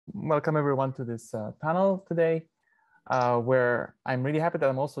welcome everyone to this panel today, where I'm really happy that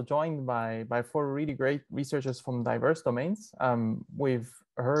I'm also joined by four really great researchers from diverse domains. We've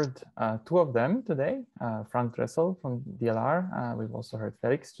heard two of them today, Frank Dressel from DLR. We've also heard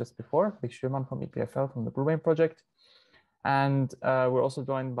Felix just before, Felix Schürmann from EPFL from the Blue Brain Project. And we're also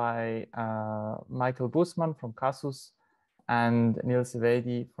joined by Michael Bussmann from CASUS and Nils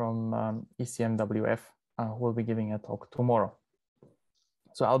Vedi from ECMWF, who will be giving a talk tomorrow.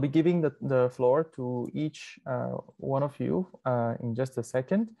 So I'll be giving the floor to each one of you in just a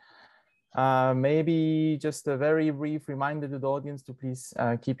second. Maybe just a very brief reminder to the audience to please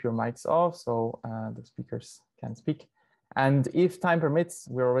keep your mics off so the speakers can speak. And if time permits,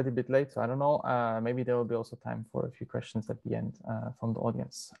 we're already a bit late, so I don't know, maybe there will be also time for a few questions at the end from the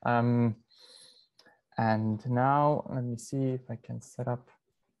audience. And now let me see if I can set up.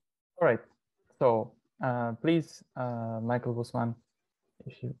 All right, so please, Michael Bussmann,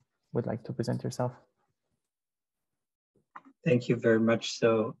 if you would like to present yourself. Thank you very much.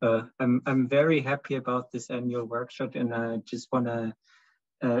 So I'm very happy about this annual workshop, and I just want to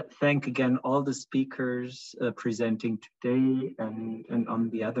thank again all the speakers presenting today and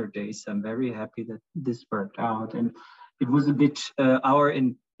on the other days. I'm very happy that this worked out, and it was a bit our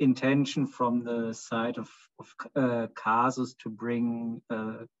intention from the side of CASUS to bring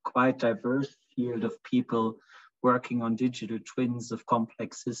a quite diverse field of people working on digital twins of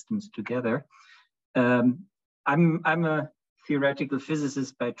complex systems together. I'm a theoretical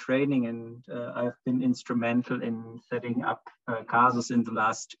physicist by training, and I've been instrumental in setting up CASUS in the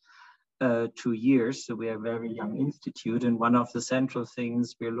last 2 years. So we are a very young institute, and one of the central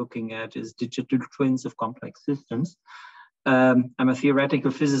things we're looking at is digital twins of complex systems. I'm a theoretical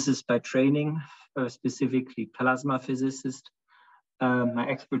physicist by training, specifically plasma physicist. My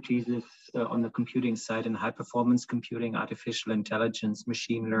expertise is on the computing side in high performance computing, artificial intelligence,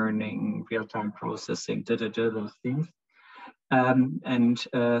 machine learning, real-time processing, those things. And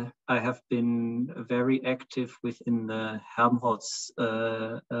I have been very active within the Helmholtz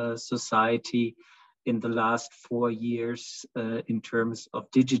Society in the last 4 years in terms of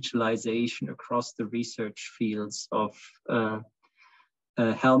digitalization across the research fields of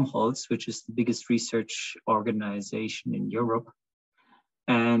Helmholtz, which is the biggest research organization in Europe.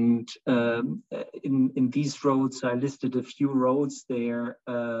 And in these roles, I listed a few roles there.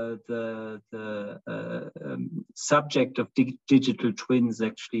 The subject of digital twins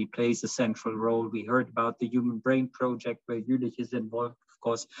actually plays a central role. We heard about the Human Brain Project, where Jülich is involved, of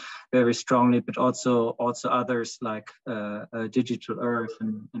course, very strongly, but also others like Digital Earth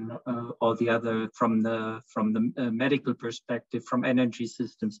and all the other from the medical perspective, from energy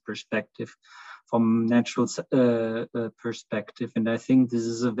systems perspective, from natural perspective. And I think this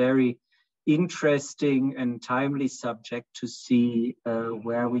is a very interesting and timely subject to see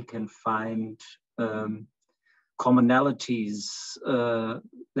where we can find commonalities,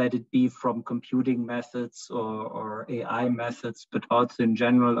 let it be from computing methods or AI methods, but also in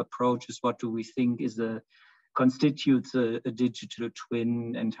general approaches. What do we think constitutes a digital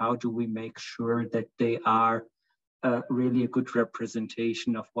twin, and how do we make sure that they are really a good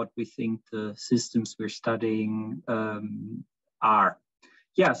representation of what we think the systems we're studying are.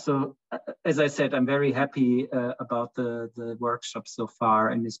 Yeah, so as I said, I'm very happy about the workshop so far,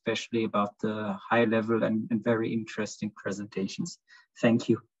 and especially about the high level and very interesting presentations. Thank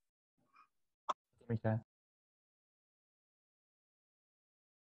you. Okay.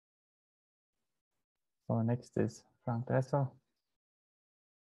 So next is Frank Dressel.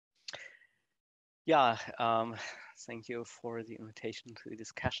 Yeah, thank you for the invitation to the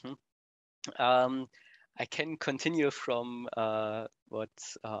discussion. I can continue from what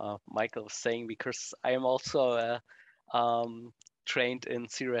Michael was saying, because I am also trained in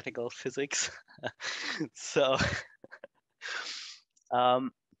theoretical physics. So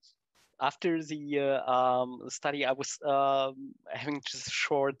after the study, I was having just a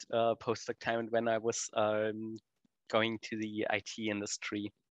short postdoc time when I was going to the IT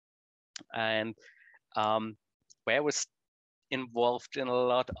industry, and where I was involved in a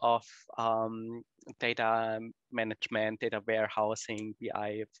lot of data management, data warehousing,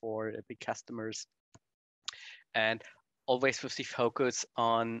 BI for big customers, and always with the focus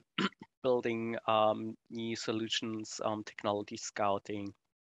on building new solutions, technology scouting,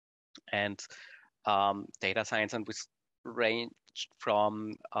 and data science, and with range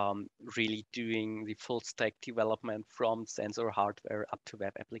from really doing the full stack development from sensor hardware up to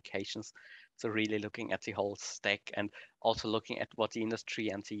web applications. So really looking at the whole stack, and also looking at what the industry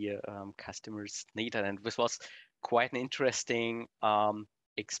and the customers needed. And this was quite an interesting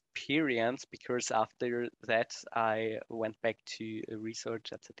experience, because after that I went back to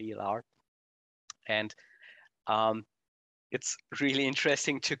research at the DLR, and it's really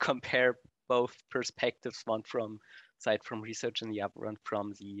interesting to compare both perspectives, one from research and the other one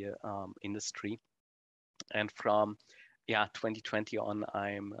from the industry. And from 2020 on,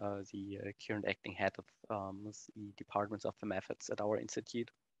 I'm the current acting head of the departments of the methods at our institute.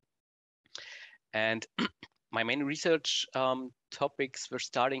 And my main research topics were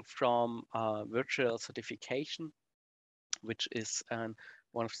starting from virtual certification, which is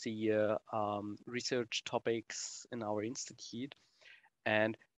one of the research topics in our institute.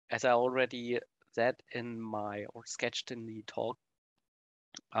 And as I already said or sketched in the talk,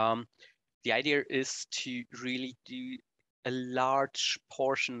 the idea is to really do a large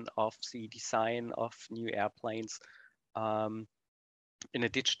portion of the design of new airplanes in a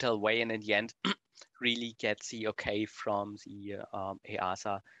digital way, and in the end really get the okay from the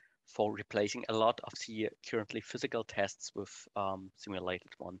EASA for replacing a lot of the currently physical tests with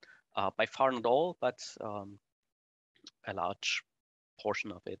simulated one. By far not all, but a large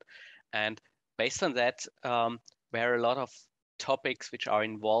portion of it. And based on that, there are a lot of topics which are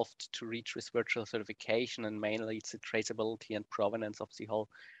involved to reach this virtual certification, and mainly it's the traceability and provenance of the whole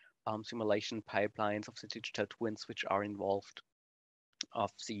simulation pipelines, of the digital twins which are involved,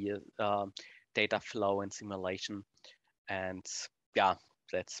 of the data flow and simulation. And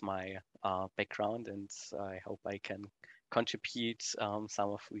that's my background, and I hope I can contribute some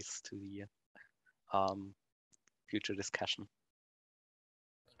of this to the future discussion.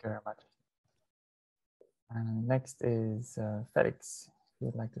 Thank you very much. And next is Felix. If you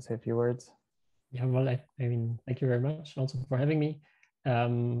would like to say a few words. Yeah, well, I mean, thank you very much also for having me.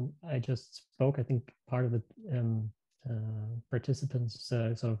 I just spoke. I think part of the participants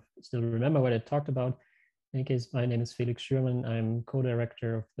sort of still remember what I talked about. In any case, my name is Felix Schürmann. I'm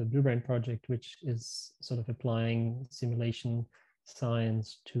co-director of the Blue Brain project, which is sort of applying simulation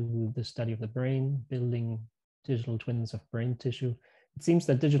science to the study of the brain, building digital twins of brain tissue. It seems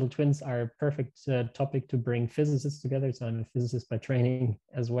that digital twins are a perfect topic to bring physicists together. So I'm a physicist by training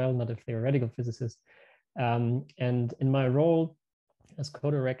as well, not a theoretical physicist. And in my role as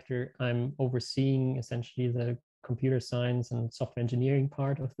co-director, I'm overseeing essentially the computer science and software engineering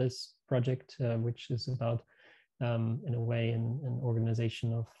part of this project, which is about, in a way, an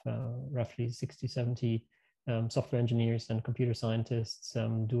organization of roughly 60, 70 software engineers and computer scientists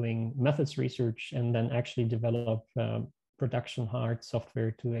doing methods research, and then actually develop production hard software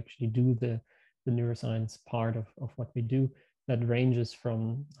to actually do the neuroscience part of what we do. That ranges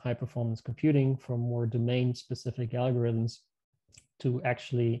from high performance computing, from more domain specific algorithms, to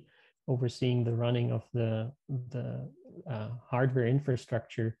actually overseeing the running of the hardware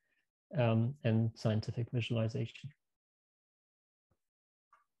infrastructure and scientific visualization.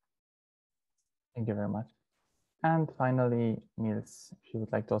 Thank you very much. And finally, Niels, if you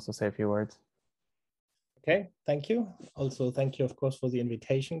would like to also say a few words. Okay, thank you. Also, thank you, of course, for the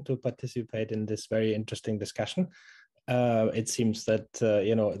invitation to participate in this very interesting discussion. It seems that,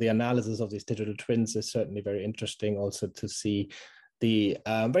 you know, the analysis of these digital twins is certainly very interesting, also to see the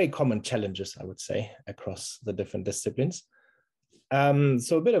very common challenges, I would say, across the different disciplines.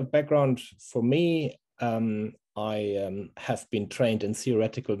 So a bit of background for me. I have been trained in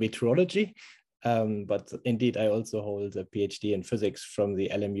theoretical meteorology, but indeed I also hold a PhD in physics from the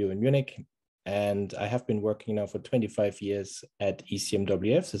LMU in Munich. And I have been working now for 25 years at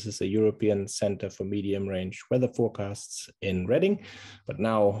ECMWF. This is a European Center for Medium Range Weather Forecasts in Reading, but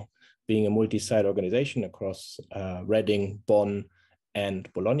now being a multi-site organization across Reading, Bonn,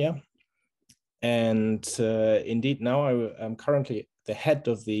 and Bologna. And indeed, now I'm currently the head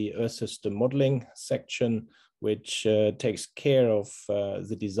of the Earth System Modeling section, which takes care of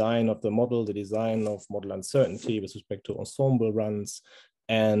the design of the model, the design of model uncertainty with respect to ensemble runs,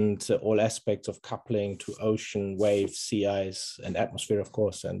 and all aspects of coupling to ocean, waves, sea ice, and atmosphere, of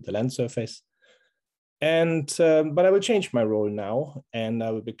course, and the land surface. And but I will change my role now, and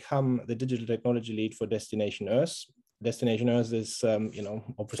I will become the digital technology lead for Destination Earth. Destination Earth is, you know,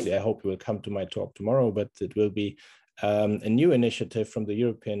 obviously I hope you will come to my talk tomorrow, but it will be a new initiative from the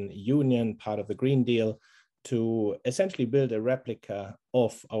European Union, part of the Green Deal, to essentially build a replica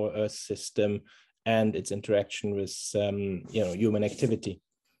of our Earth system and its interaction with, you know, human activity.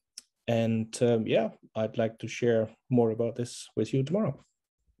 And yeah, I'd like to share more about this with you tomorrow.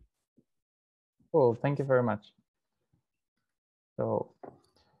 Cool, thank you very much. So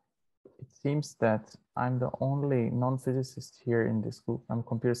it seems that I'm the only non-physicist here in this group. I'm a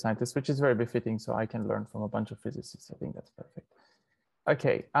computer scientist, which is very befitting, so I can learn from a bunch of physicists. I think that's perfect.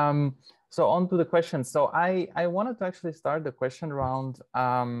 Okay, so on to the question. So I wanted to actually start the question round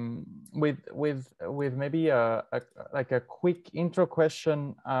with maybe like a quick intro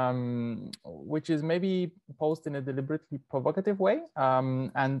question, which is maybe posed in a deliberately provocative way,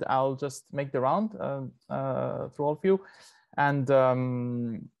 and I'll just make the round through all of you, and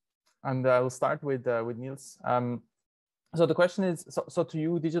I'll start with Niels. So the question is, so to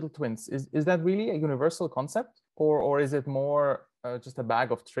you, digital twins, is that really a universal concept, or is it more just a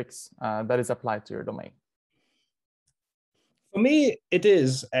bag of tricks that is applied to your domain? For me, it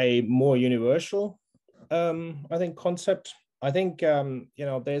is a more universal, I think, concept. I think, you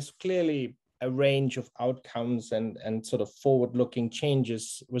know, there's clearly a range of outcomes and sort of forward-looking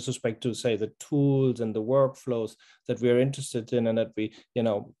changes with respect to, say, the tools and the workflows that we're interested in, and that we, you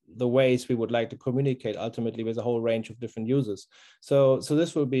know, the ways we would like to communicate ultimately with a whole range of different users. So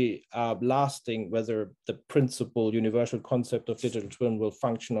this will be lasting, whether the principal universal concept of digital twin will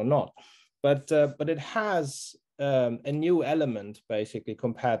function or not. But it has a new element, basically,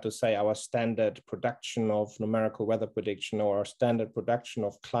 compared to, say, our standard production of numerical weather prediction or our standard production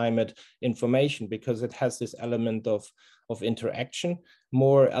of climate information, because it has this element of interaction,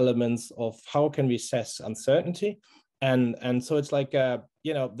 more elements of how can we assess uncertainty. And so it's like,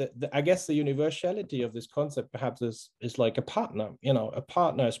 you know, I guess the universality of this concept perhaps is like a partner, you know, a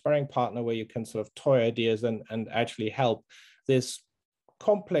partner, a sparring partner, where you can sort of toy ideas and actually help this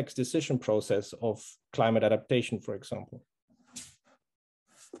complex decision process of climate adaptation, for example.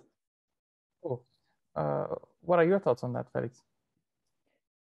 Cool. What are your thoughts on that, Felix?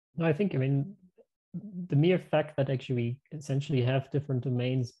 No, I think, I mean, the mere fact that actually we essentially have different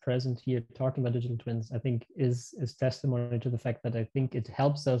domains present here talking about digital twins, I think is testimony to the fact that I think it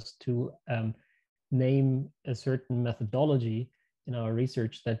helps us to name a certain methodology in our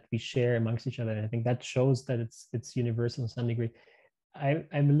research that we share amongst each other. And I think that shows that it's universal in some degree. I'm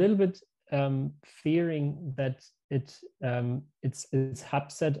a little bit fearing that it's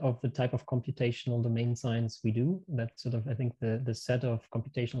subset of the type of computational domain science we do. That sort of, I think the set of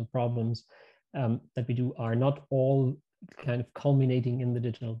computational problems that we do are not all kind of culminating in the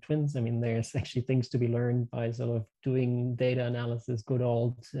digital twins. I mean, there's actually things to be learned by sort of doing data analysis, good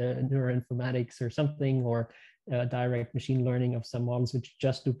old neuroinformatics or something, or direct machine learning of some models which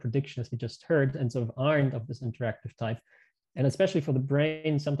just do prediction, as we just heard, and sort of aren't of this interactive type. And especially for the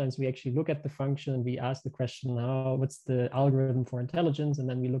brain, sometimes we actually look at the function and we ask the question, what's the algorithm for intelligence? And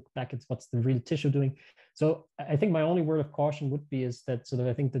then we look back at what's the real tissue doing. So I think my only word of caution would be is that sort of,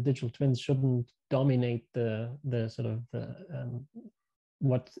 I think the digital twins shouldn't dominate the sort of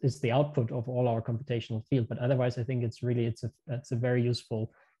what is the output of all our computational field. But otherwise, I think it's really, it's a very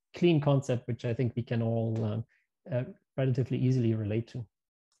useful, clean concept, which I think we can all relatively easily relate to.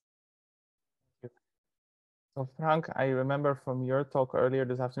 So Frank, I remember from your talk earlier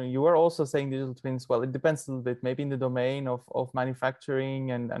this afternoon, you were also saying digital twins, well, it depends a little bit, maybe in the domain of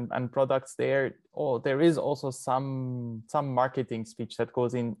manufacturing and products there. Oh, there is also some marketing speech that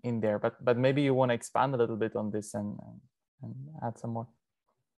goes in there, but maybe you want to expand a little bit on this and add some more.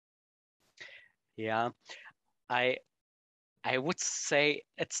 Yeah, I would say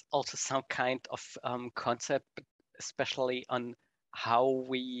it's also some kind of concept, especially on how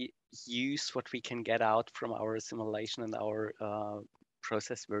we use what we can get out from our simulation and our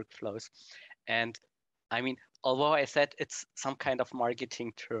process workflows. And I mean, although I said it's some kind of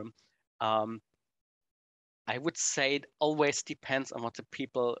marketing term, I would say it always depends on what the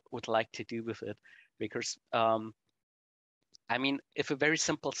people would like to do with it. Because I mean, if a very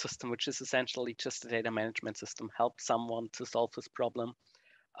simple system, which is essentially just a data management system, helps someone to solve this problem,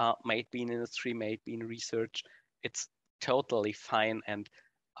 may it be in industry, may it be in research, it's totally fine. And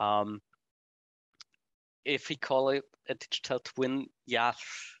if we call it a digital twin, yeah,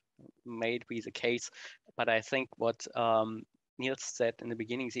 may it be the case. But I think what Niels said in the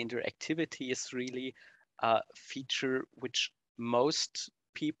beginning, the interactivity is really a feature which most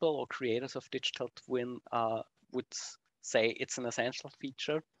people or creators of digital twin would say it's an essential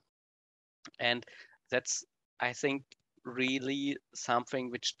feature. And that's, I think, really something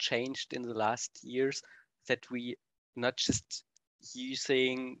which changed in the last years, that we not just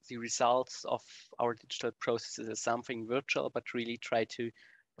using the results of our digital processes as something virtual, but really try to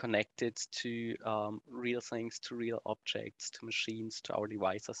connect it to real things, to real objects, to machines, to our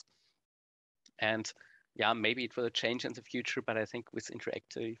devices. And yeah, maybe it will change in the future, but I think with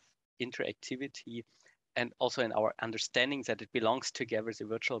interactivity and also in our understanding that it belongs together, the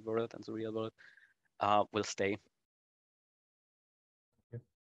virtual world and the real world will stay.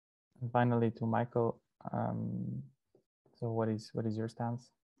 And finally, to Michael. So what is your stance?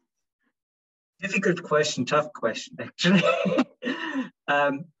 Difficult question, tough question, actually.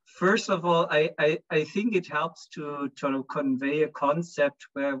 First of all, I think it helps to convey a concept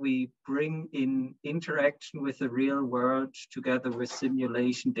where we bring in interaction with the real world together with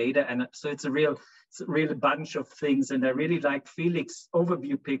simulation data. And so it's a real bunch of things. And I really like Felix's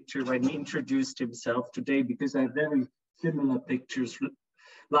overview picture when he introduced himself today, because I have very similar pictures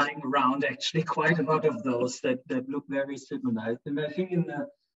lying around, actually quite a lot of those that look very similar. And I think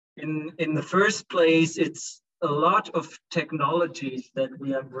in the first place, it's a lot of technologies that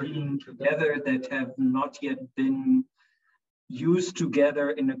we are bringing together that have not yet been used together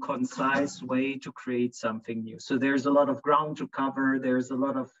in a concise way to create something new. So there's a lot of ground to cover, there's a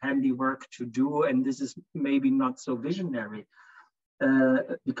lot of handiwork to do, and this is maybe not so visionary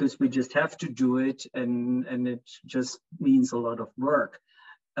because we just have to do it, and it just means a lot of work.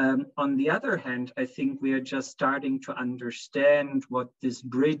 On the other hand, I think we are just starting to understand what this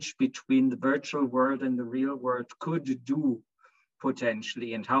bridge between the virtual world and the real world could do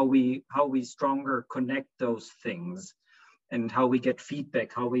potentially, and how we stronger connect those things, and how we get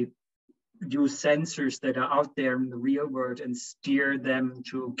feedback, how we use sensors that are out there in the real world and steer them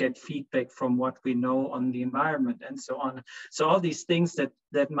to get feedback from what we know on the environment and so on. So all these things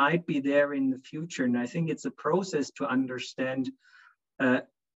that might be there in the future. And I think it's a process to understand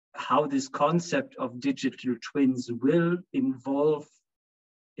how this concept of digital twins will evolve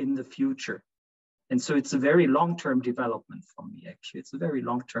in the future. And so it's a very long-term development for me, actually. It's a very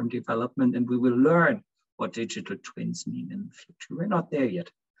long-term development, and we will learn what digital twins mean in the future. We're not there yet,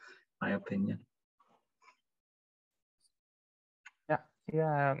 in my opinion.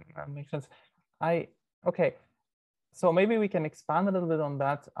 Yeah, that makes sense. Okay. So maybe we can expand a little bit on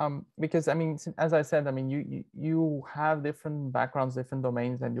that, because I mean, as I said, I mean, you have different backgrounds, different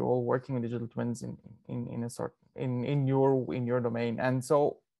domains, and you're all working with digital twins in your domain. And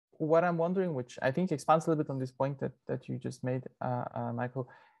so, what I'm wondering, which I think expands a little bit on this point that you just made, Michael,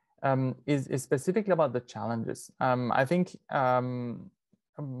 is specifically about the challenges. I think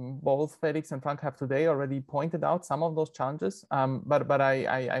both Felix and Frank have today already pointed out some of those challenges, but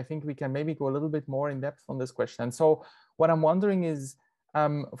I think we can maybe go a little bit more in depth on this question. And so what I'm wondering is,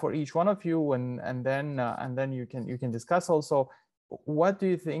 for each one of you, and then you can discuss also, what do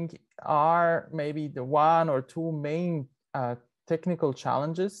you think are maybe the one or two main technical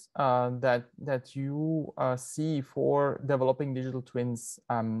challenges that you see for developing digital twins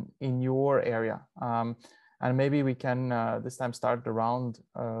in your area? And maybe we can this time start the round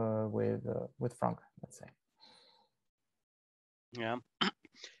with Frank, let's say. Yeah,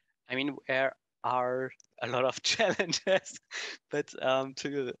 I mean, there are a lot of challenges, but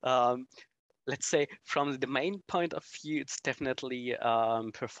let's say from the main point of view, it's definitely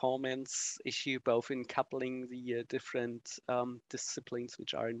performance issue, both in coupling the different disciplines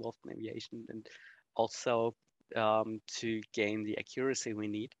which are involved in aviation, and also to gain the accuracy we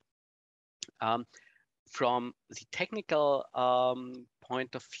need. From the technical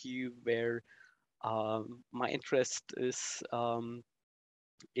point of view, where my interest is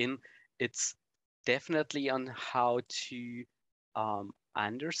in, it's definitely on how to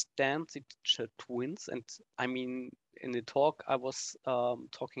understand the digital twins. And I mean, in the talk, I was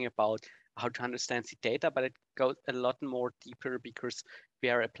talking about how to understand the data, but it goes a lot more deeper, because we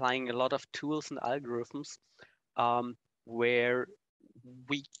are applying a lot of tools and algorithms where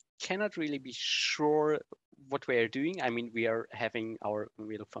we cannot really be sure what we are doing. I mean, we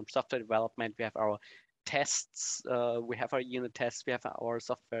look from software development, we have our tests, we have our unit tests, we have our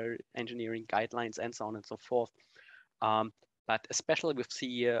software engineering guidelines, and so on and so forth. But especially with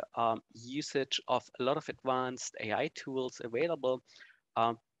the usage of a lot of advanced AI tools available,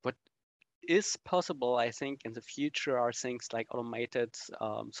 what is possible, I think, in the future are things like automated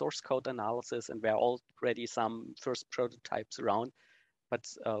source code analysis, and there are already some first prototypes around. But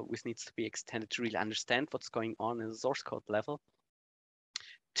this needs to be extended to really understand what's going on in the source code level,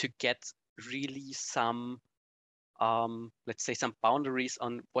 to get really some, let's say, some boundaries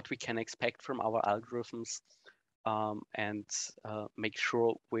on what we can expect from our algorithms, and make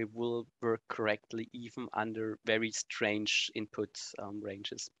sure we will work correctly even under very strange input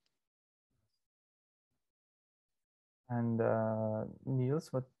ranges. And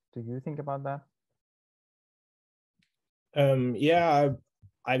Niels, what do you think about that? Yeah,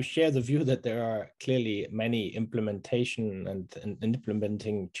 I share the view that there are clearly many implementation and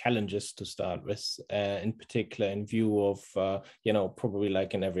implementing challenges to start with, in particular in view of, probably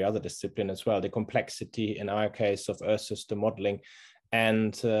like in every other discipline as well, the complexity in our case of Earth system modeling,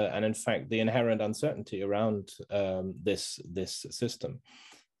 and in fact the inherent uncertainty around this system.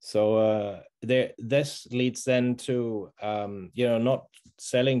 So this leads then to not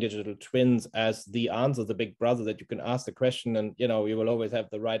selling digital twins as the answer, the big brother that you can ask the question and, you know, you will always have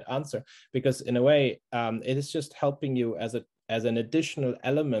the right answer, because in a way, it is just helping you as an additional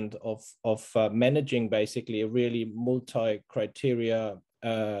element of managing basically a really multi-criteria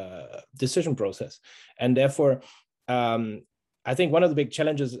decision process. And therefore, I think one of the big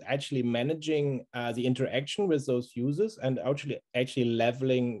challenges is actually managing the interaction with those users and actually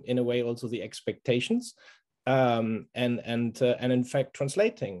leveling in a way also the expectations, and in fact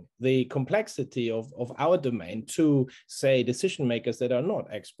translating the complexity of our domain to, say, decision makers that are not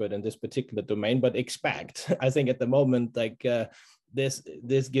expert in this particular domain but expect, I think at the moment, like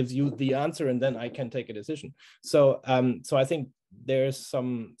this gives you the answer and then I can take a decision. So I think there's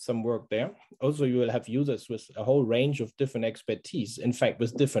some work there. Also, you will have users with a whole range of different expertise, in fact,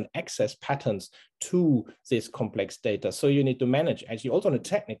 with different access patterns to this complex data. So you need to manage, actually, also on a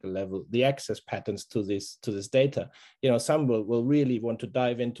technical level, the access patterns to this data. You know, some will really want to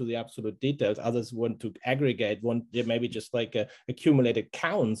dive into the absolute details. Others want to aggregate, maybe just like accumulated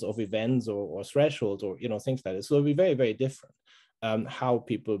counts of events or thresholds or, you know, things like this. So it'll be very, very different how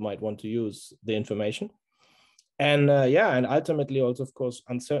people might want to use the information. And and ultimately also, of course,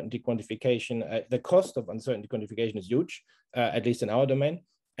 uncertainty quantification. The cost of uncertainty quantification is huge, at least in our domain.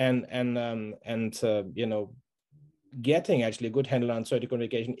 And you know, getting actually a good handle on uncertainty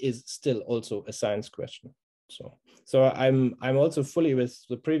quantification is still also a science question. So I'm also fully with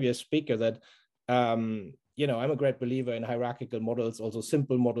the previous speaker that you know, I'm a great believer in hierarchical models, also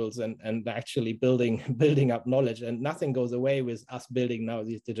simple models, and actually building up knowledge. And nothing goes away with us building now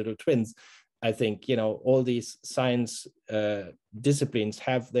these digital twins. I think, you know, all these science disciplines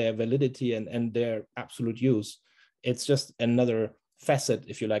have their validity and their absolute use. It's just another facet,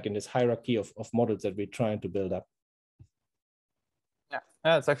 if you like, in this hierarchy of models that we're trying to build up. Yeah,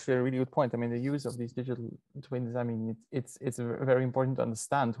 that's actually a really good point. I mean, the use of these digital twins, I mean, it's very important to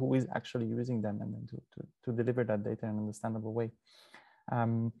understand who is actually using them and then to deliver that data in an understandable way.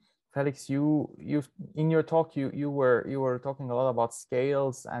 Felix, you in your talk you were talking a lot about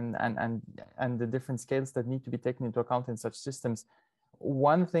scales and the different scales that need to be taken into account in such systems.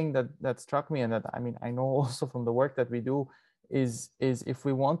 One thing that struck me, and that I know also from the work that we do, is if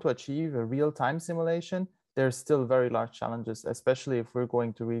we want to achieve a real-time simulation, there's still very large challenges, especially if we're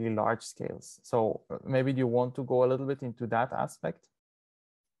going to really large scales. So maybe do you want to go a little bit into that aspect?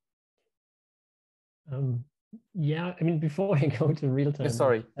 Yeah, I mean, before I go to real time,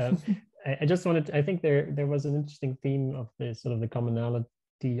 sorry, I just wanted, I think there was an interesting theme of the sort of the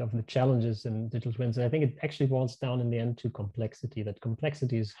commonality of the challenges in digital twins. And I think it actually boils down in the end to complexity, that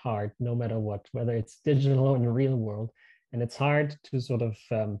complexity is hard no matter what, whether it's digital or in the real world. And it's hard to sort of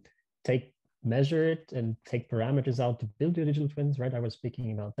measure it and take parameters out to build your digital twins, right? I was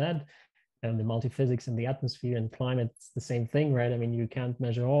speaking about that. And the multiphysics in the atmosphere and climate, it's the same thing, right? I mean, you can't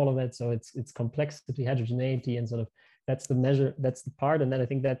measure all of that. So it's complexity, heterogeneity, and sort of that's the part. And then I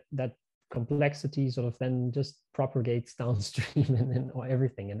think that complexity sort of then just propagates downstream and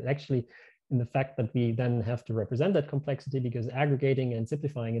everything. And actually, in the fact that we then have to represent that complexity, because aggregating and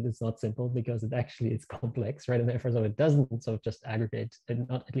simplifying it is not simple, because it's complex, right? And therefore, so it doesn't sort of just aggregate, and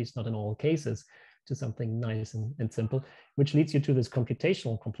at least not in all cases, to something nice and simple, which leads you to this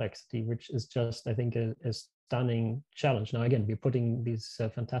computational complexity, which is just, I think, a stunning challenge. Now, again, we're putting these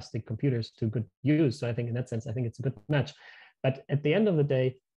fantastic computers to good use. So I think in that sense, I think it's a good match. But at the end of the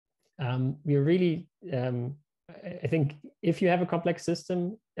day, we're really, I think if you have a complex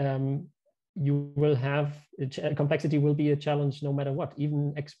system, you will have complexity will be a challenge no matter what,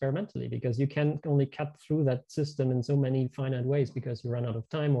 even experimentally, because you can only cut through that system in so many finite ways because you run out of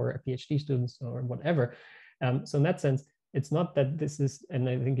time, or PhD students or whatever. So in that sense, it's not that this is, and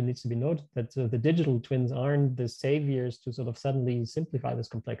I think it needs to be noted that the digital twins aren't the saviors to sort of suddenly simplify this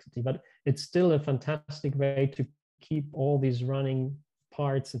complexity, but it's still a fantastic way to keep all these running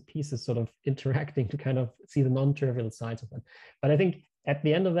parts and pieces sort of interacting to kind of see the non-trivial sides of them. But I think at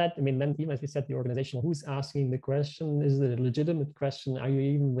the end of that, I mean, then even as we said, the organizational, who's asking the question? Is it a legitimate question? Are you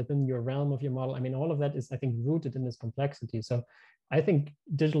even within your realm of your model? I mean, all of that is, I think, rooted in this complexity. So I think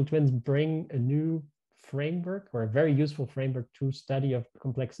digital twins bring a new framework, or a very useful framework, to study of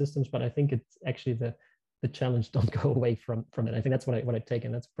complex systems. But I think it's actually the challenge don't go away from it. I think that's what I take,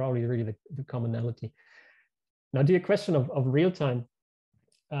 and that's probably really the commonality. Now, to your question of real time,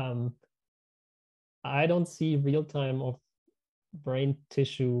 I don't see real time of brain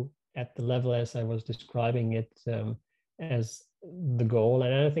tissue at the level as I was describing it as the goal,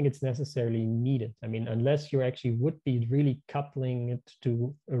 and I don't think it's necessarily needed. I mean, unless you actually would be really coupling it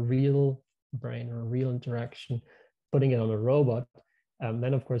to a real brain or a real interaction, putting it on a robot,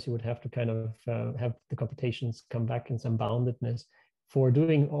 then of course you would have to kind of have the computations come back in some boundedness. for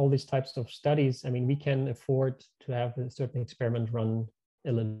doing all these types of studies, I mean, we can afford to have a certain experiment run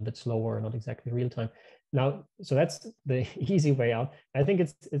a little bit slower, not exactly real time. Now, so that's the easy way out. I think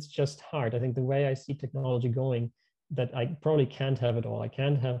it's just hard. I think the way I see technology going, that I probably can't have it all. I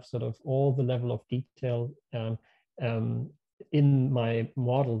can't have sort of all the level of detail in my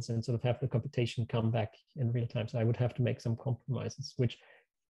models and sort of have the computation come back in real time. So I would have to make some compromises, which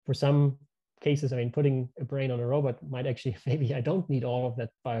for some cases, I mean, putting a brain on a robot might actually, maybe I don't need all of that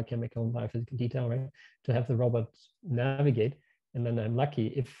biochemical and biophysical detail, right, to have the robot navigate. And then I'm lucky.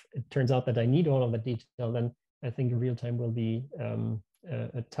 If it turns out that I need all of that detail, then I think real time will be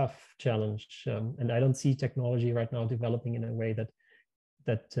a tough challenge. And I don't see technology right now developing in a way that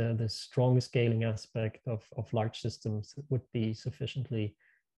the strong scaling aspect of large systems would be sufficiently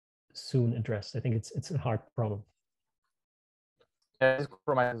soon addressed. I think it's a hard problem. Yeah, these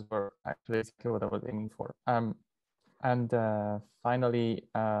compromises were actually exactly what I was aiming for. And finally,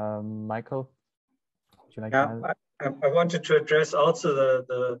 Michael, would you like to add? I wanted to address also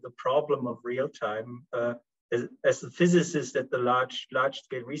the problem of real time. As a physicist at the large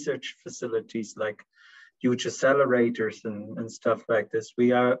scale research facilities like huge accelerators and stuff like this,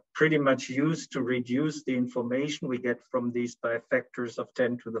 we are pretty much used to reduce the information we get from these by factors of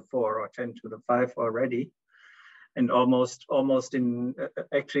 10 to the 4 or 10 to the 5 already. And almost in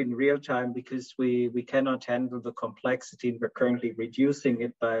actually in real time, because we cannot handle the complexity, and we're currently reducing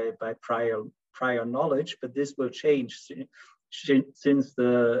it by prior knowledge, but this will change since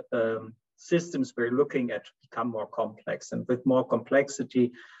the systems we're looking at become more complex. And with more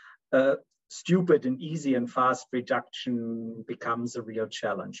complexity, stupid and easy and fast reduction becomes a real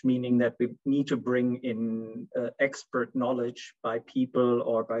challenge, meaning that we need to bring in expert knowledge by people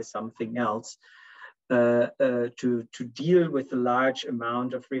or by something else to deal with the large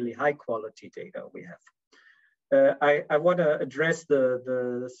amount of really high quality data we have. I want to address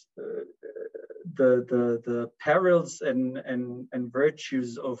the perils and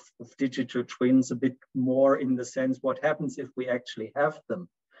virtues of digital twins a bit more, in the sense what happens if we actually have them.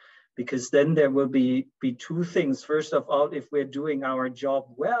 Because then there will be two things. First of all, if we're doing our job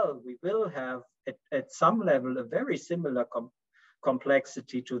well, we will have at some level a very similar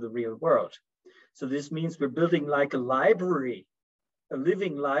complexity to the real world. So this means we're building like a library, a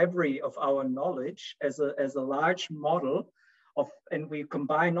living library of our knowledge as a large model of, and we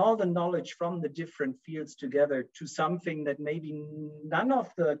combine all the knowledge from the different fields together to something that maybe none of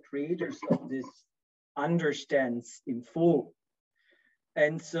the creators of this understands in full.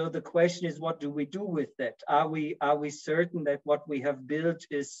 And so the question is, what do we do with that? Are we certain that what we have built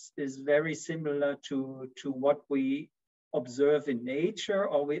is very similar to what we observe in nature,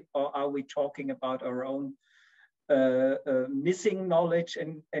 or are we talking about our own missing knowledge?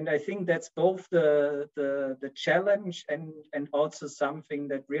 And I think that's both the challenge and also something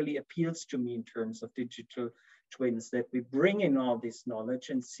that really appeals to me in terms of digital twins, that we bring in all this knowledge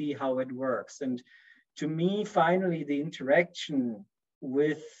and see how it works. And to me, finally, the interaction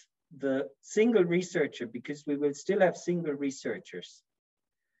with the single researcher, because we will still have single researchers,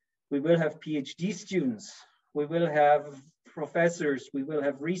 we will have PhD students, we will have professors, we will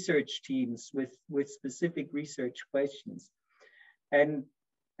have research teams with specific research questions, and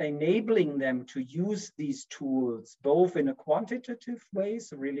enabling them to use these tools both in a quantitative way,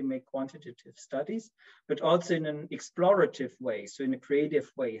 so really make quantitative studies, but also in an explorative way, so in a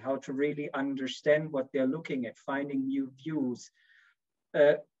creative way, how to really understand what they're looking at, finding new views.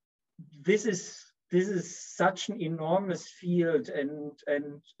 This is such an enormous field,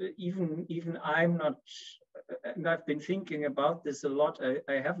 and even I'm not, and I've been thinking about this a lot.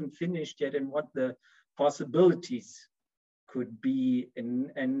 I haven't finished yet in what the possibilities could be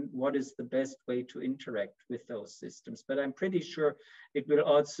and what is the best way to interact with those systems. But I'm pretty sure it will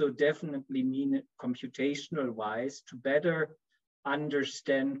also definitely mean, computational wise, to better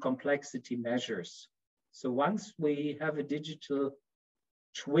understand complexity measures. So once we have a digital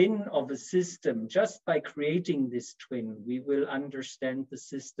twin of a system, just by creating this twin, we will understand the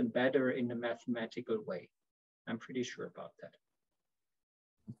system better in a mathematical way. I'm pretty sure about that.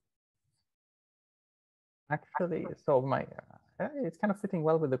 Actually, so it's kind of fitting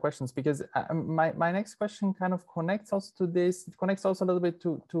well with the questions, because my next question kind of connects also to this. It connects also a little bit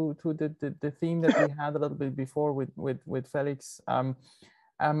to the theme that we had a little bit before with Felix,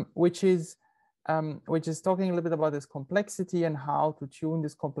 which is talking a little bit about this complexity and how to tune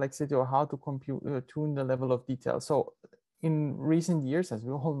this complexity, or how to tune the level of detail. So in recent years, as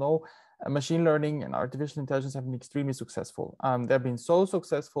we all know, machine learning and artificial intelligence have been extremely successful. They've been so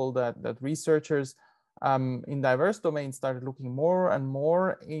successful that researchers in diverse domains started looking more and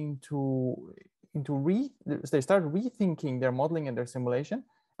more into they start rethinking their modeling and their simulation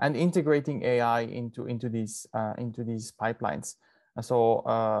and integrating AI into these pipelines.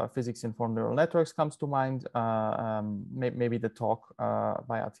 So physics-informed neural networks comes to mind. Maybe the talk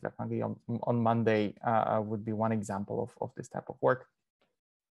by Attila Kangi on Monday would be one example of this type of work.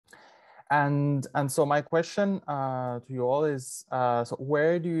 And so my question to you all is, so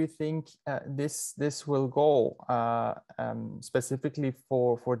where do you think this will go specifically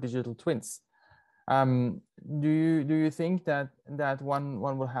for digital twins? Do you think that one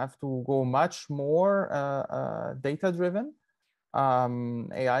will have to go much more data driven,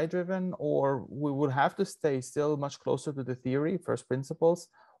 AI driven, or we would have to stay still much closer to the theory, first principles,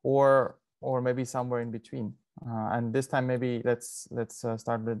 or maybe somewhere in between? And this time, maybe let's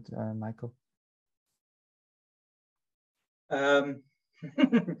start with Michael.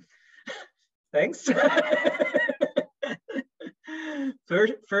 Thanks.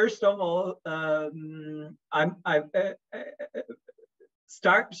 First of all,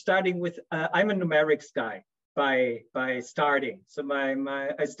 starting with I'm a numerics guy by starting. So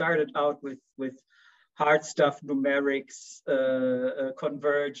I started out with hard stuff, numerics,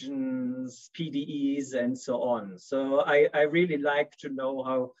 convergence, PDEs, and so on. So I really like to know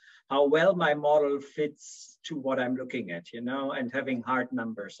how well my model fits to what I'm looking at, and having hard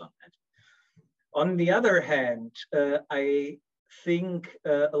numbers on it. On the other hand, I think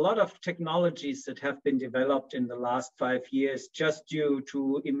a lot of technologies that have been developed in the last 5 years, just due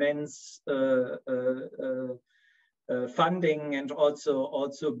to immense funding and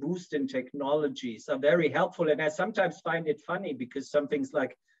also boost in technologies, are very helpful. And I sometimes find it funny because some things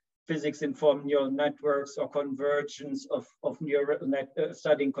like physics-informed neural networks or convergence of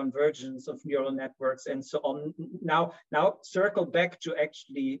studying convergence of neural networks and so on, now circle back to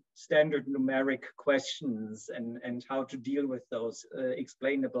actually standard numeric questions and how to deal with those,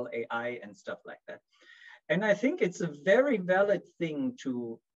 explainable AI and stuff like that. And I think it's a very valid thing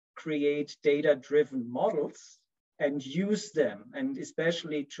to create data-driven models and use them, and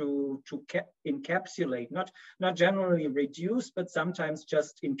especially to encapsulate, not generally reduce, but sometimes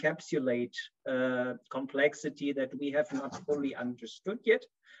just encapsulate complexity that we have not fully understood yet,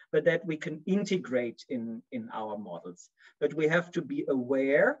 but that we can integrate in our models. But we have to be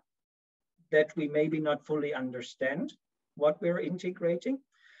aware that we maybe not fully understand what we're integrating.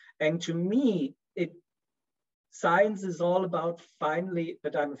 And to me, science is all about finally,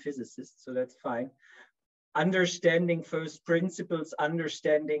 but I'm a physicist, so that's fine, understanding first principles,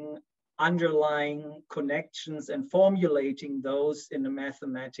 understanding underlying connections and formulating those in a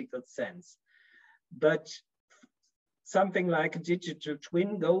mathematical sense. But something like a digital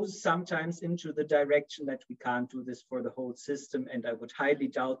twin goes sometimes into the direction that we can't do this for the whole system, and I would highly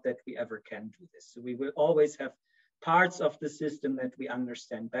doubt that we ever can do this. So we will always have parts of the system that we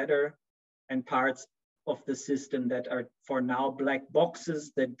understand better and parts of the system that are for now black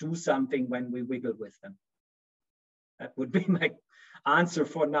boxes that do something when we wiggle with them. That would be my answer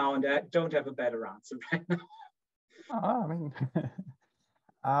for now, and I don't have a better answer right now. I mean,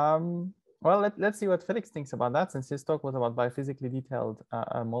 well, let's see what Felix thinks about that, since his talk was about biophysically detailed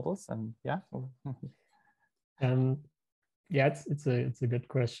models, and yeah. Yeah, it's a good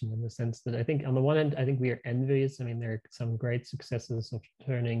question in the sense that I think on the one hand, I think we are envious. I mean, there are some great successes of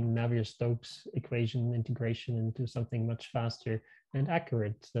turning Navier-Stokes equation integration into something much faster and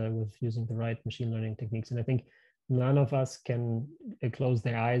accurate with using the right machine learning techniques. And I think none of us can close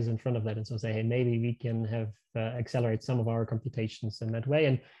their eyes in front of that and so say, hey, maybe we can have accelerate some of our computations in that way.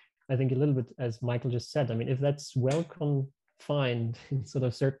 And I think a little bit, as Michael just said, I mean, if that's well confined in sort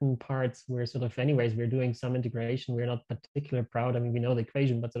of certain parts where sort of anyways, we're doing some integration, we're not particularly proud. I mean, we know the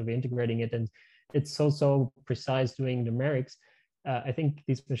equation, but sort of integrating it, and it's so precise doing numerics. I think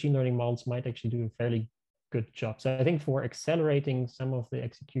these machine learning models might actually do a fairly good job. So I think for accelerating some of the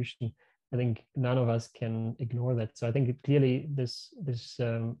execution, I think none of us can ignore that. So I think clearly this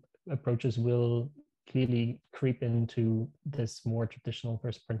approaches will clearly creep into this more traditional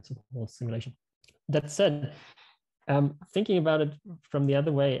first principle simulation. That said, thinking about it from the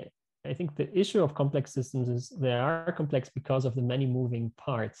other way, I think the issue of complex systems is they are complex because of the many moving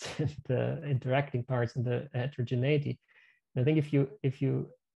parts, the interacting parts, and the heterogeneity. And I think if you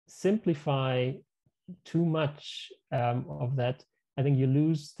simplify too much of that, I think you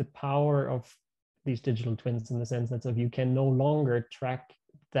lose the power of these digital twins in the sense that you can no longer track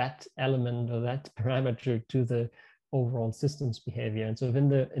that element or that parameter to the overall system's behavior. And so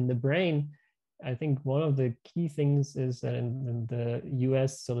in the brain, I think one of the key things is that in the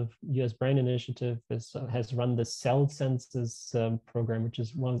US Brain Initiative has run the Cell Census program, which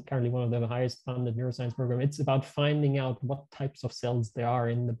is currently one of the highest funded neuroscience program. It's about finding out what types of cells there are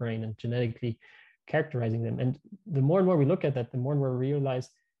in the brain and genetically characterizing them. And the more and more we look at that, the more and more we realize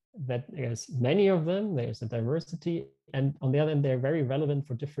that there's many of them, there's a diversity, and on the other hand, they're very relevant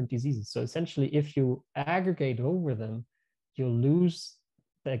for different diseases. So essentially, if you aggregate over them, you'll lose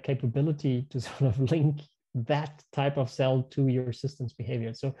the capability to sort of link that type of cell to your system's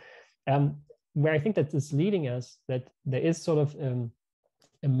behavior. So where I think that is leading us, that there is sort of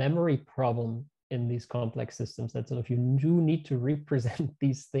a memory problem in these complex systems, that sort of you do need to represent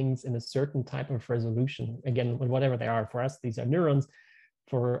these things in a certain type of resolution. Again, whatever they are. For us, these are neurons.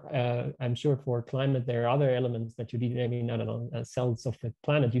 For I'm sure for climate, there are other elements that you need. I mean, I don't know, cells of the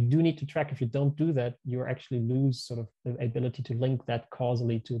planet. You do need to track. If you don't do that, you actually lose sort of the ability to link that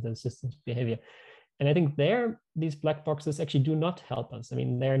causally to the system's behavior. And I think these black boxes actually do not help us. I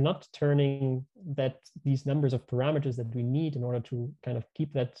mean, they're not turning these numbers of parameters that we need in order to kind of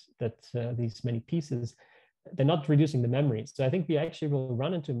keep these many pieces. They're not reducing the memory. So I think we actually will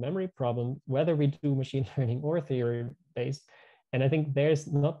run into a memory problem, whether we do machine learning or theory based. And I think there's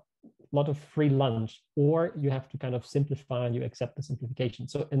not a lot of free lunch, or you have to kind of simplify and you accept the simplification.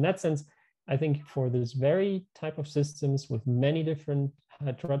 So in that sense, I think for this very type of systems with many different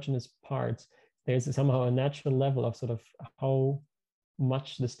heterogeneous parts, there's somehow a natural level of sort of how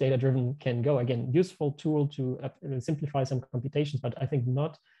much this data-driven can go. Again, useful tool to simplify some computations, but I think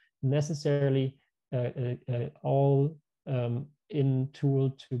not necessarily all in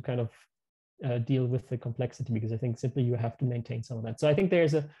tool to kind of deal with the complexity, because I think simply you have to maintain some of that. So I think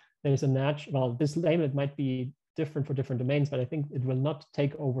there's a natural, well, this limit might be different for different domains, but I think it will not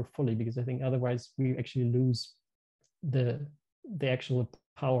take over fully, because I think otherwise we actually lose the actual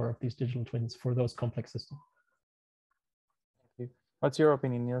power of these digital twins for those complex systems. Thank you. What's your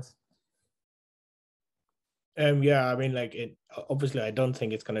opinion, Niels? Yeah, I mean, like, obviously I don't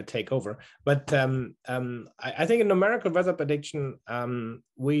think it's going to take over, but I think in numerical weather prediction,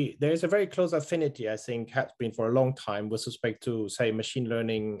 there's a very close affinity, I think, has been for a long time with respect to, say, machine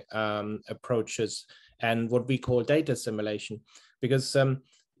learning approaches and what we call data simulation, because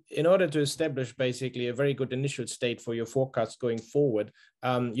in order to establish basically a very good initial state for your forecast going forward,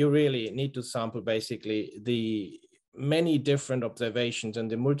 you really need to sample basically the many different observations and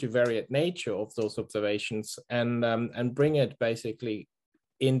the multivariate nature of those observations, and bring it basically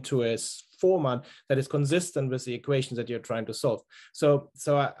into a format that is consistent with the equations that you're trying to solve. So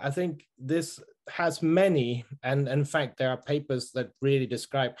I think this has many, and in fact, there are papers that really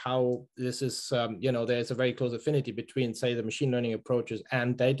describe how this is, there's a very close affinity between, say, the machine learning approaches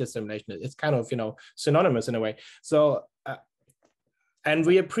and data simulation. It's kind of, synonymous in a way. So, and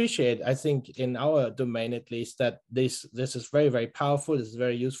we appreciate, I think, in our domain at least, that this is very, very powerful. This is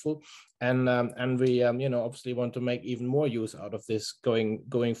very useful, and we obviously want to make even more use out of this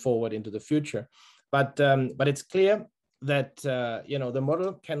going forward into the future. But it's clear that the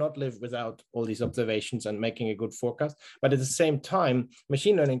model cannot live without all these observations and making a good forecast. But at the same time,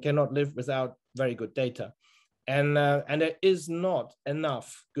 machine learning cannot live without very good data. And there is not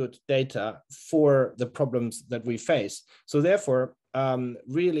enough good data for the problems that we face. So therefore,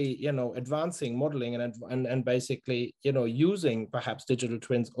 really, advancing modeling and basically, using perhaps digital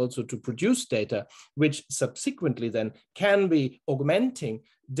twins also to produce data, which subsequently then can be augmenting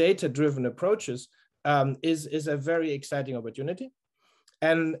data-driven approaches, is a very exciting opportunity.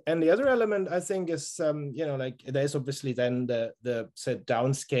 And the other element, I think, is there's obviously then the said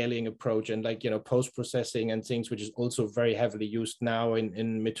downscaling approach and post-processing and things, which is also very heavily used now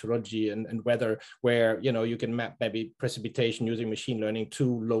in meteorology and weather, where you can map maybe precipitation using machine learning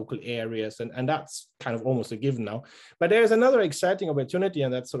to local areas, and that's kind of almost a given now. But there's another exciting opportunity,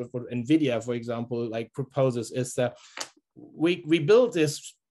 and that's sort of what NVIDIA, for example, proposes, is that we build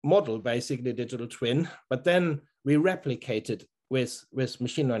this model, basically digital twin, but then we replicate it with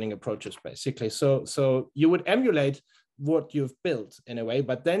machine learning approaches, basically. So you would emulate what you've built in a way,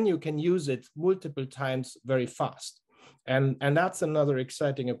 but then you can use it multiple times very fast. And that's another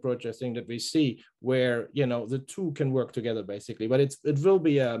exciting approach, I think, that we see, where the two can work together, basically. But it will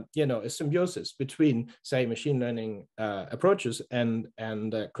be a symbiosis between, say, machine learning approaches and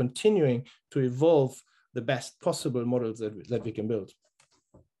continuing to evolve the best possible models that we can build.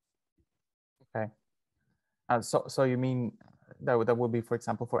 Okay. So you mean that would be, for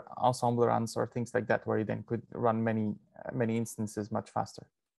example, for ensemble runs or things like that, where you then could run many instances much faster?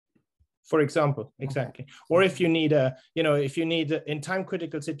 For example, exactly. Okay. Or if you need in time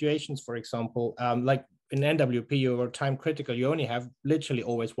critical situations, for example, like in NWP or time critical, you only have literally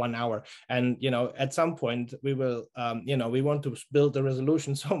always 1 hour. And, at some point we will, we want to build the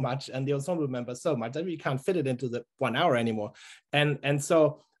resolution so much and the ensemble members so much that we can't fit it into the 1 hour anymore. And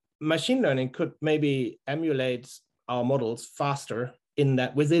so machine learning could maybe emulate our models faster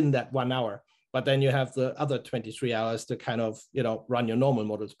within that 1 hour. But then you have the other 23 hours to kind of, run your normal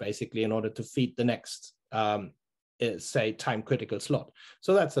models basically in order to feed the next, say, time critical slot.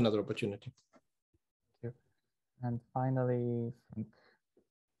 So that's another opportunity. Thank you. And finally, Frank.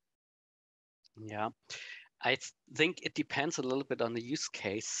 Yeah, I think it depends a little bit on the use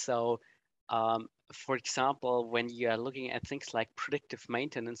case. So, for example, when you are looking at things like predictive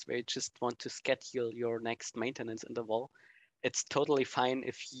maintenance, where you just want to schedule your next maintenance interval, it's totally fine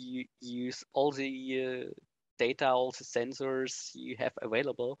if you use all the data, all the sensors you have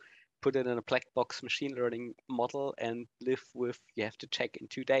available, put it in a black box machine learning model and live with, you have to check in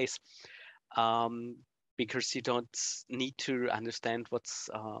 2 days. Because you don't need to understand what's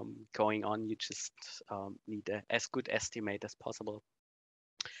going on. You just need as good estimate as possible.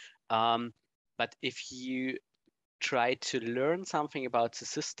 But if you try to learn something about the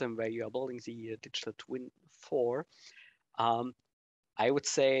system where you are building the digital twin for, I would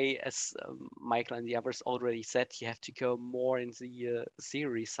say, as Michael and the others already said, you have to go more in the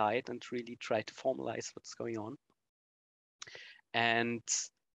theory side and really try to formalize what's going on. And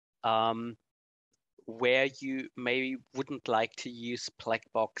where you maybe wouldn't like to use black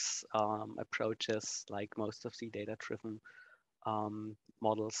box approaches like most of the data-driven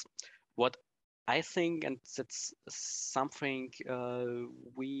models. What I think, and that's something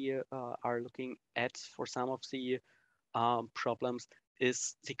we are looking at for some of the problems,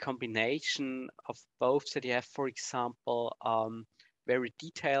 is the combination of both, that you have, for example, very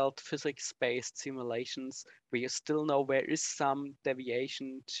detailed physics-based simulations where you still know there is some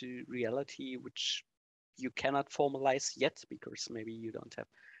deviation to reality, which you cannot formalize yet because maybe you don't have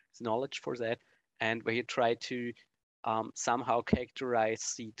the knowledge for that, and where you try to somehow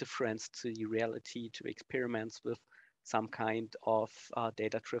characterize the difference to the reality to experiments with some kind of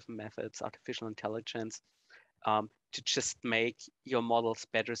data-driven methods, artificial intelligence, to just make your models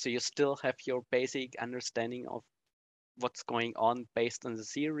better. So you still have your basic understanding of what's going on based on the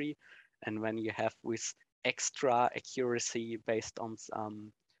theory, and when you have with extra accuracy based on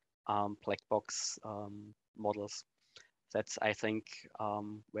some black box models. That's, I think,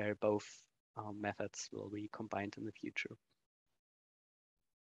 where both methods will be combined in the future.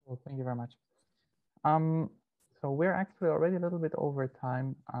 Well, thank you very much. So we're actually already a little bit over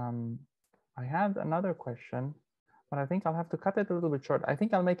time. I had another question, but I think I'll have to cut it a little bit short. I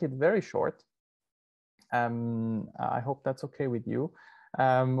think I'll make it very short. I hope that's okay with you.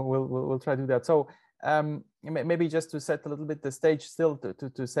 We'll try to do that. So maybe just to set a little bit the stage still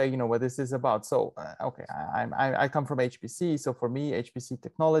to say, what this is about. So, okay, I come from HPC. So for me, HPC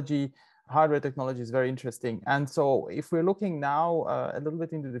technology, hardware technology is very interesting. And so if we're looking now a little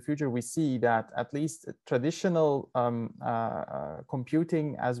bit into the future, we see that at least traditional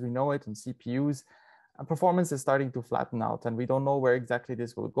computing as we know it on CPUs, performance is starting to flatten out, and we don't know where exactly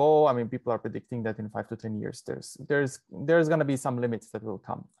this will go. I mean, people are predicting that in 5 to 10 years, there's going to be some limits that will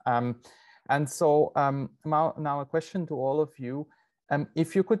come. And so now a question to all of you.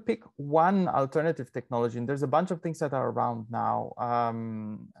 If you could pick one alternative technology, and there's a bunch of things that are around now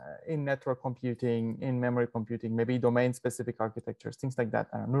in network computing, in memory computing, maybe domain-specific architectures, things like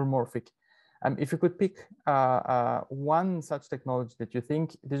that, neuromorphic. If you could pick one such technology that you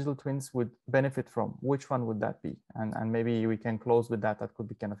think digital twins would benefit from, which one would that be? And maybe we can close with that. That could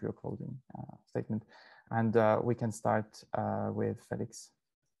be kind of your closing statement. And we can start with Felix.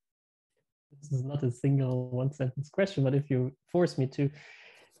 This is not a single one-sentence question, but if you force me to,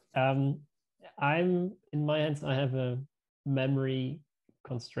 in my hands, I have a memory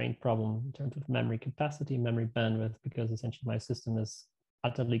constraint problem in terms of memory capacity, memory bandwidth, because essentially my system is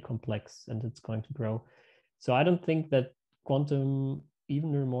utterly complex and it's going to grow. So I don't think that quantum,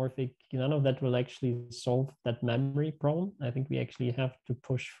 even neuromorphic, none of that will actually solve that memory problem. I think we actually have to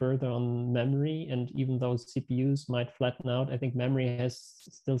push further on memory, and even though CPUs might flatten out, I think memory has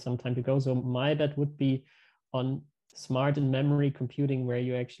still some time to go. So my bet would be on smart and memory computing, where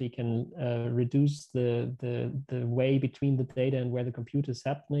you actually can reduce the way between the data and where the computer is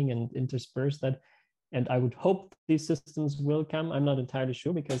happening and intersperse that. And I would hope these systems will come. I'm not entirely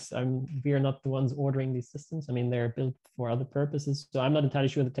sure because we are not the ones ordering these systems. I mean, they're built for other purposes. So I'm not entirely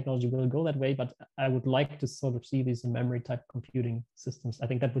sure the technology will go that way, but I would like to sort of see these memory type computing systems. I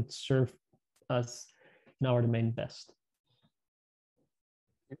think that would serve us in our domain best.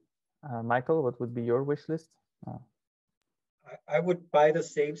 Michael, what would be your wish list? I would buy the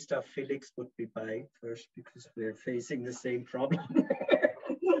same stuff Felix would be buying first, because we're facing the same problem.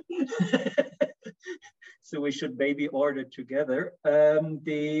 So we should maybe order together.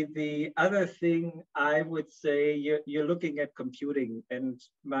 The other thing I would say, you're looking at computing, and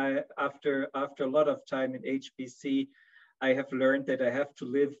after a lot of time in HPC, I have learned that I have to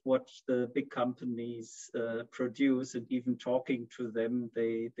live what the big companies produce, and even talking to them,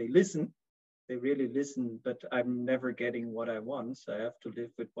 they listen. They really listen, but I'm never getting what I want. So I have to live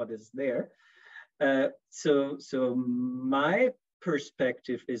with what is there. So my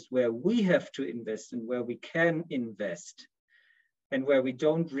perspective is where we have to invest and where we can invest, and where we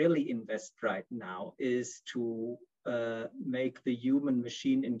don't really invest right now is to make the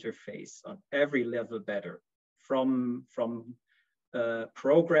human-machine interface on every level better, from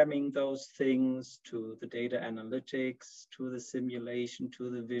programming those things to the data analytics, to the simulation, to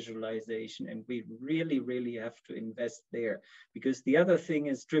the visualization. And we really, really have to invest there, because the other thing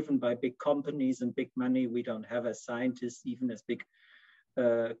is driven by big companies and big money. We don't have as scientists, even as big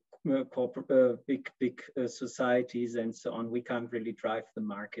societies and so on. We can't really drive the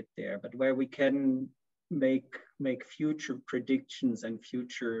market there, but where we can make future predictions and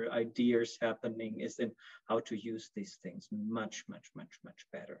future ideas happening is in how to use these things much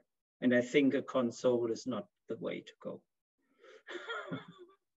better. And I think a console is not the way to go.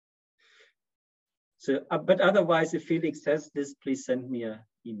 So, but otherwise, if Felix has this, please send me an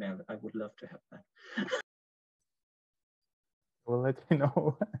email. I would love to have that. We'll let you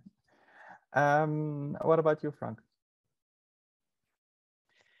know. What about you, Frank?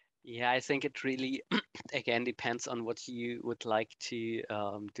 Yeah, I think it really, again, depends on what you would like to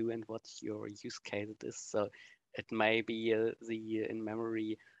do and what your use case is. So it may be the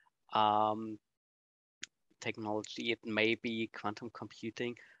in-memory technology, it may be quantum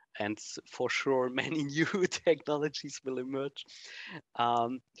computing, and for sure many new technologies will emerge.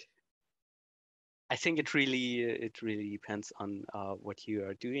 I think it really depends on what you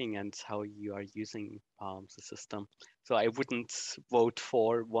are doing and how you are using the system. So I wouldn't vote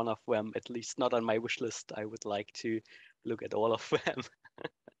for one of them, at least not on my wish list. I would like to look at all of them.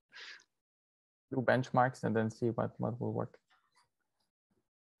 Do benchmarks and then see what will work.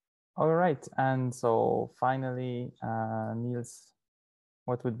 All right, and so finally, Niels,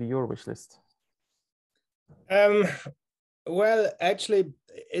 what would be your wish list? Well, actually,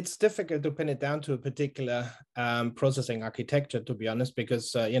 it's difficult to pin it down to a particular processing architecture, to be honest,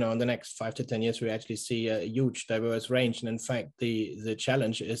 because you know, in the next 5 to 10 years, we actually see a huge diverse range. And in fact, the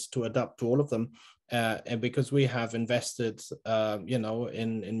challenge is to adapt to all of them. And because we have invested, you know,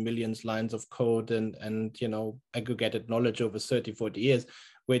 in millions lines of code and you know, aggregated knowledge over 30, 40 years,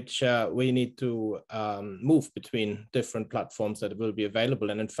 which we need to move between different platforms that will be available.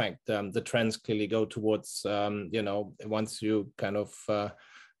 And in fact, the trends clearly go towards, you know, once you kind of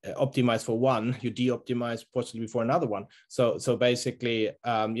optimize for one, you de-optimize possibly for another one. So basically,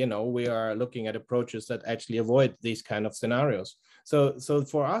 you know, we are looking at approaches that actually avoid these kind of scenarios. So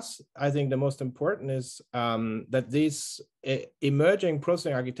for us, I think the most important is that these emerging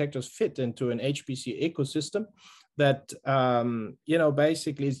processing architectures fit into an HPC ecosystem that you know,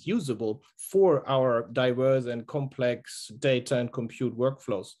 basically is usable for our diverse and complex data and compute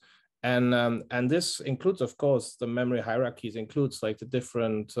workflows. And this includes, of course, the memory hierarchies, includes like the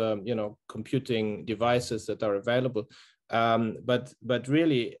different you know, computing devices that are available. But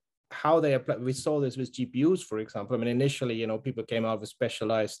really, how they apply, we saw this with GPUs, for example. I mean, initially, you know, people came out with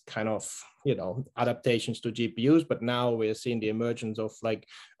specialized kind of, you know, adaptations to GPUs, but now we're seeing the emergence of like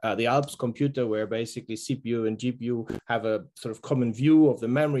the ALPS computer, where basically CPU and GPU have a sort of common view of the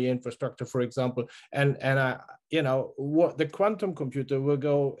memory infrastructure, for example. And you know, what the quantum computer will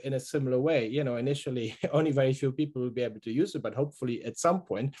go in a similar way. You know, initially only very few people will be able to use it, but hopefully at some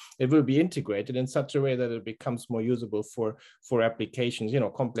point it will be integrated in such a way that it becomes more usable for applications, you know,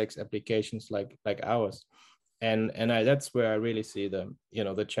 complex applications like ours. And that's where I really see the, you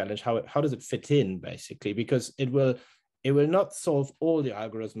know, the challenge. How does it fit in, basically? Because it will not solve all the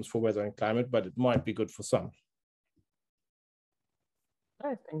algorithms for weather and climate, but it might be good for some. All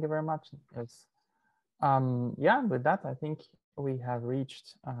right, thank you very much. Yes. Yeah, with that, I think we have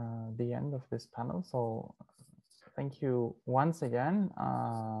reached the end of this panel. So thank you once again,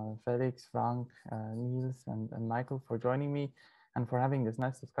 Felix, Frank, Niels, and Michael, for joining me and for having this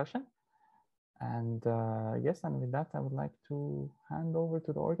nice discussion. And yes, and with that, I would like to hand over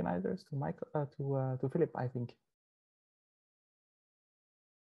to the organizers, to Michael, to Philip, I think.